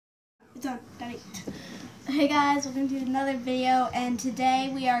done. Hey guys, welcome to another video, and today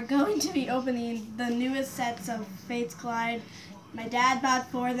we are going to be opening the newest sets of Fates Collide. My dad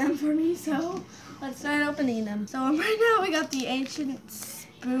bought 4 of them for me, so let's start opening them. So right now we got the Ancient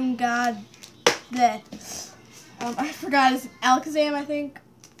Spoon God. I forgot, it's Alakazam, I think,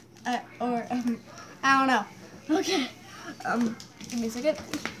 I don't know. Okay, give me a second.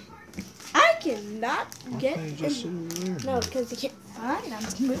 I cannot get no, because you can't. Fine, I'm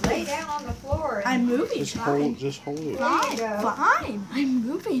moving. Lay down on the floor. I'm moving. Just fine. hold it. Fine. I'm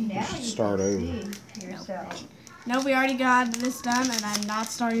moving. Now You start over. yourself. No, we already got this done, and I'm not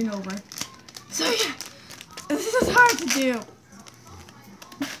starting over. So yeah, this is hard to do.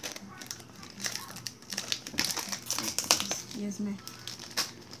 Excuse me.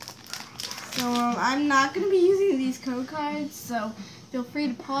 So I'm not going to be using these code cards, so feel free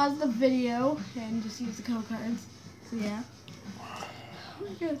to pause the video and just use the code cards. So yeah. Oh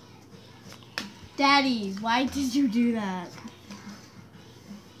my God. Daddy, why did you do that?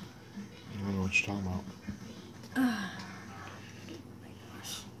 I don't know what you're talking about. Oh my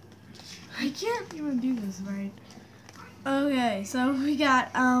gosh. I can't even do this right. Okay, so we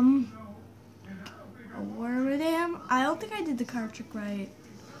got a Wormadam. I don't think I did the card trick right.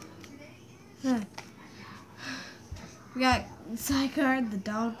 We got Zygarde, the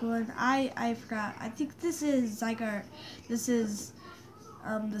dog one. I forgot. I think this is Zygarde. This is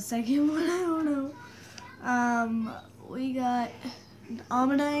the second one. I don't know. We got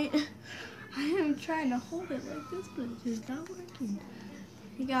Ammonite. I am trying to hold it like this, but it is not working.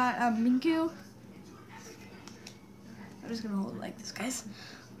 We got Minku. I'm just gonna hold it like this, guys.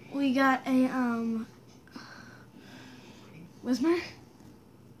 We got a Whismur.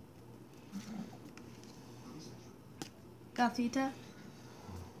 Gothita.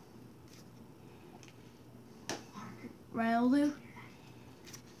 Riolu.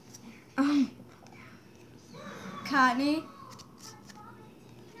 Cottonee.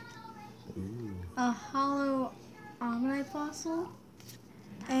 A hollow Ammonite fossil.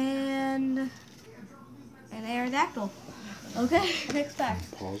 And an Aerodactyl. Okay, next pack.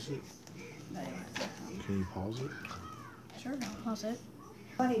 Pause it. Can you pause it? Sure, I'll pause it.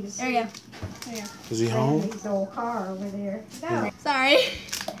 Funny to see. There you go. There you go. Is he home? His old car over there. No. Sorry.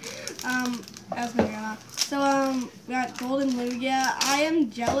 That was my grandma. So, we got Golden Lugia. I am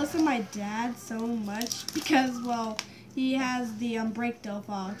jealous of my dad so much because, well, he has the Break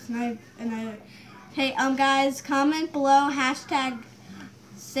Delphox. Hey, guys, comment below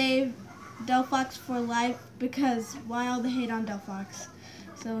 #save Delphox for life because why all the hate on Delphox?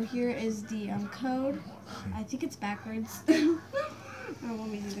 So here is the code. I think it's backwards. I don't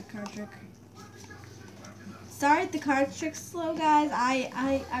want me to do the card trick. Sorry if the card trick's slow, guys.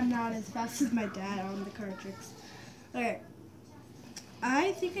 I'm not as fast as my dad on the card tricks. Okay.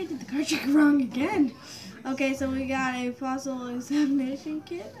 I think I did the card trick wrong again. Okay, so we got a fossil examination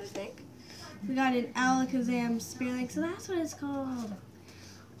kit, I think. We got an Alakazam Spearlink, so that's what it's called.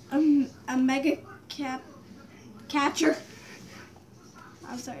 A Mega Catcher.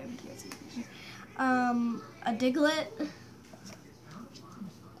 I'm sorry, I can't see the picture. A Diglett.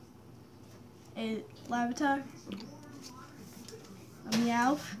 A Larvitar, a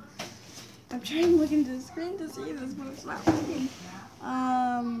Meowth. I'm trying to look into the screen to see this, but it's not working.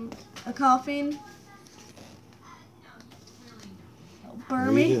 A Coughing. A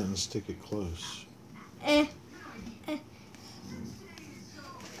Burmy. We didn't stick it close.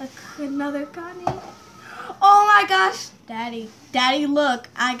 Another Connie. Oh my gosh! Daddy, look!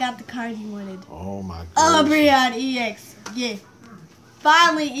 I got the card you wanted. Oh my god. Umbreon EX. Yeah.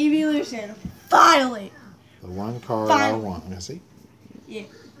 Finally, evolution. Finally. The one card I want. Now see? Yeah.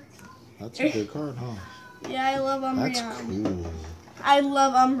 That's a good card, huh? Yeah, I love Umbreon. That's cool. I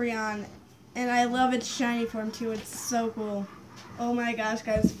love Umbreon. And I love its shiny form too. It's so cool. Oh my gosh,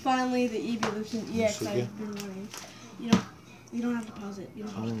 guys. Finally, the evolution EX I've been wanting. You don't have to pause it. You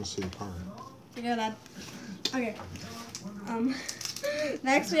don't I want to see the card. Yeah, Dad. Okay.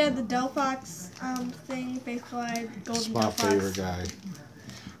 Next we have the Delphox thing, Fates Collide, Golden Delphox. That's my favorite guy.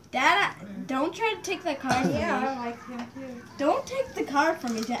 Dad, don't try to take that card from me. Yeah, I like him too. Don't take the card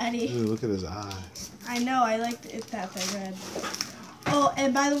from me, Daddy. Ooh, look at his eyes. I know, I like it that they red. Oh,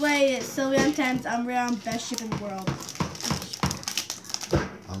 and by the way, it's Sylveon 10's Umbreon, best ship in the world.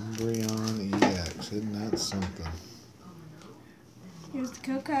 Umbreon EX, isn't that something? Here's the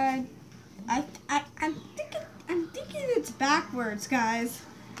code card. I'm thinking it's backwards, guys.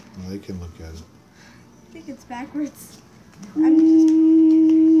 Well, they can look at it. I think it's backwards. I'm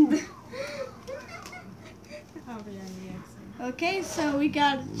just... Okay, so we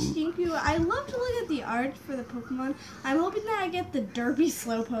got Chinku. I love to look at the art for the Pokemon. I'm hoping that I get the Derpy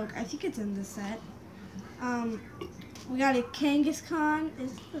Slowpoke. I think it's in the set. We got a Kangaskhan.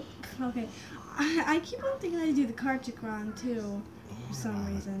 Okay. I keep on thinking I do the Karchikron too, for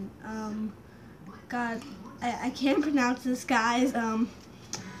some reason. God, I can't pronounce this, guys.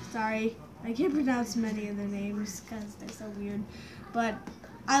 Sorry. I can't pronounce many of their names because they're so weird. But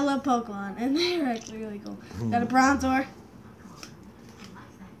I love Pokemon, and they're actually really cool. Got a Bronzor.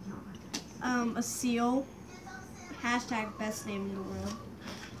 A Seal. Hashtag best name in the world.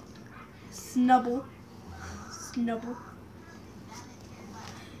 Snubble. Snubble.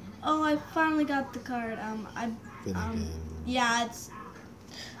 Oh, I finally got the card. Yeah, it's.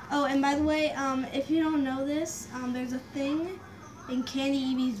 Oh, and by the way, if you don't know this, there's a thing in Candy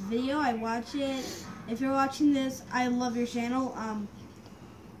Eevee's video. I watch it. If you're watching this, I love your channel.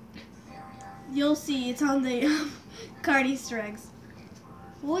 You'll see it's on the card Easter eggs.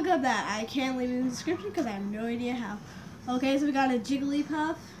 Look at that. I can't leave it in the description because I have no idea how. Okay, so we got a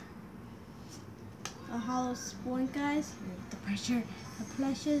Jigglypuff, a Hollow Spoink, guys. The pressure, the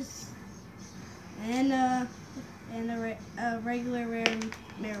plushes, and a regular rare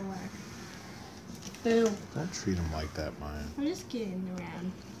Marowak. Boo. Don't treat him like that, man. I'm just kidding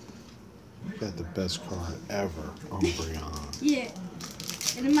around. You got the best card ever, Umbreon. Yeah.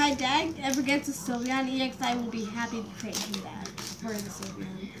 And if my dad ever gets a Sylveon EX, I will be happy to trade him that for the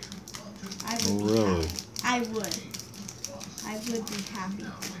Sylveon. I would be Really? happy. I would be happy.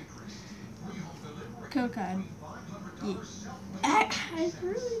 Code card. Yeah. I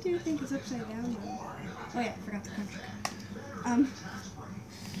really do think it's upside down though. Oh yeah, I forgot the country card.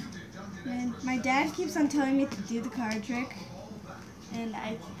 Man, my dad keeps on telling me to do the card trick, and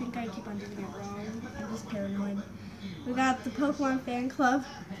I think I keep on doing it wrong. I'm just paranoid. We got the Pokemon Fan Club.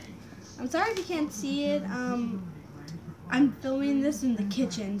 I'm sorry if you can't see it. I'm filming this in the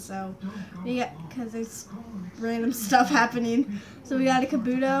kitchen, so we got, because there's random stuff happening. So we got a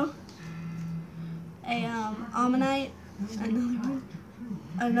Kabuto, a Ammonite,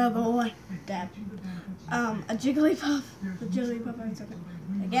 another one, a Jigglypuff, the Jigglypuff I took it.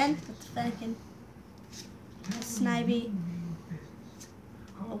 Again, that's Fennekin, a Snivy,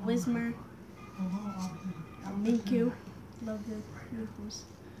 a Whismur, a Minku, love the Minkus,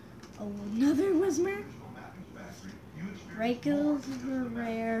 another Whismur, regular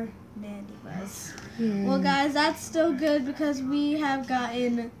rare Mandibuzz. Well guys, that's still good because we have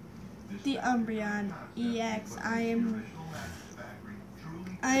gotten the Umbreon EX. I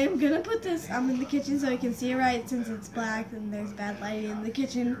am gonna put this in the kitchen so you can see it right since it's black and there's bad lighting in the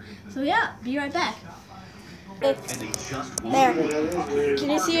kitchen. So yeah, be right back. It's there. Can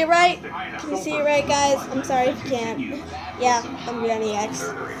you see it right? Can you see it right, guys? I'm sorry if you can't. Yeah, Umbreon EX.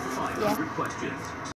 Yeah.